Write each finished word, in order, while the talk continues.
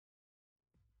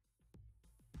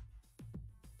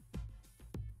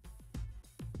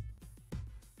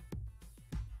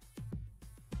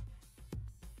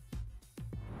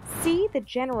See the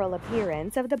general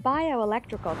appearance of the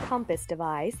BioElectrical Compass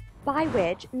device, by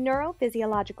which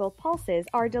neurophysiological pulses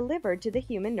are delivered to the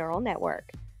human neural network.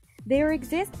 There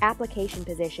exist application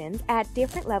positions at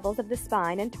different levels of the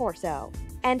spine and torso,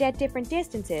 and at different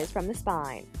distances from the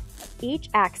spine. Each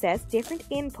access different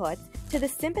inputs to the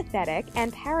sympathetic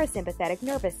and parasympathetic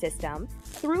nervous system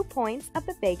through points of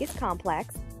the vagus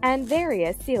complex and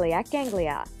various celiac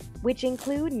ganglia, which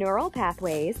include neural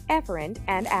pathways efferent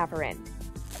and afferent.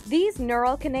 These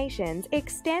neural conations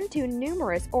extend to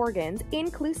numerous organs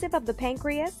inclusive of the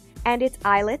pancreas and its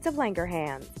islets of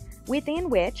Langerhans, within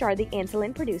which are the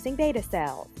insulin-producing beta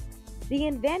cells. The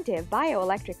inventive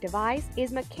bioelectric device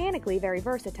is mechanically very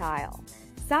versatile,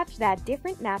 such that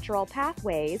different natural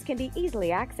pathways can be easily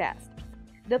accessed.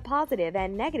 The positive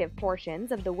and negative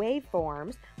portions of the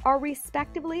waveforms are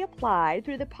respectively applied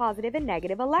through the positive and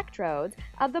negative electrodes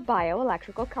of the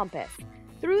bioelectrical compass,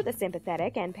 through the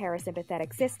sympathetic and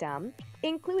parasympathetic system,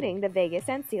 including the vagus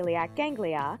and celiac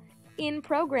ganglia, in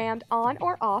programmed on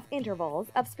or off intervals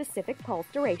of specific pulse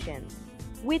durations.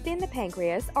 Within the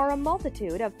pancreas are a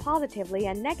multitude of positively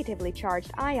and negatively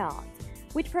charged ions,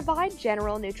 which provide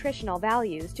general nutritional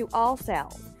values to all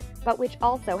cells, but which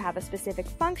also have a specific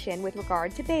function with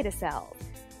regard to beta cells.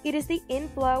 It is the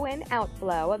inflow and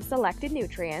outflow of selected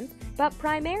nutrients, but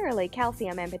primarily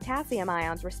calcium and potassium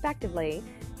ions respectively,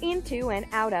 into and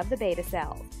out of the beta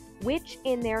cells, which,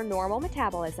 in their normal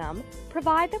metabolism,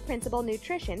 provide the principal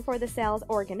nutrition for the cell's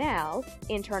organelles,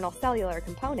 internal cellular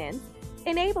components,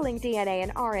 enabling DNA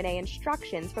and RNA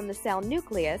instructions from the cell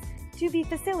nucleus to be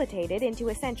facilitated into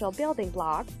essential building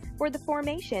blocks for the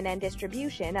formation and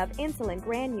distribution of insulin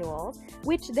granules,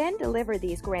 which then deliver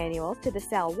these granules to the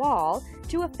cell wall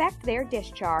to effect their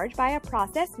discharge by a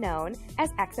process known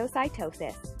as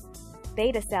exocytosis.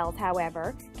 Beta cells,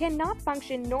 however, cannot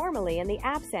function normally in the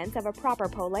absence of a proper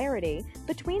polarity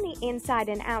between the inside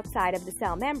and outside of the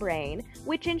cell membrane,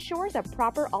 which ensures a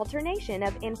proper alternation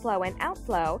of inflow and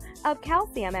outflow of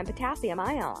calcium and potassium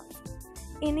ions.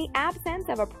 In the absence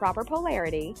of a proper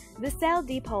polarity, the cell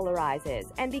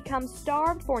depolarizes and becomes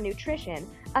starved for nutrition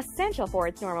essential for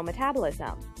its normal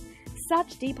metabolism.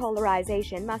 Such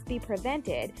depolarization must be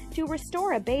prevented to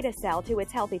restore a beta cell to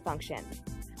its healthy function.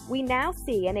 We now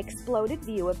see an exploded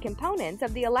view of components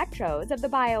of the electrodes of the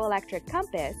bioelectric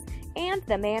compass and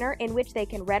the manner in which they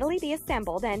can readily be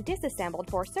assembled and disassembled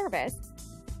for service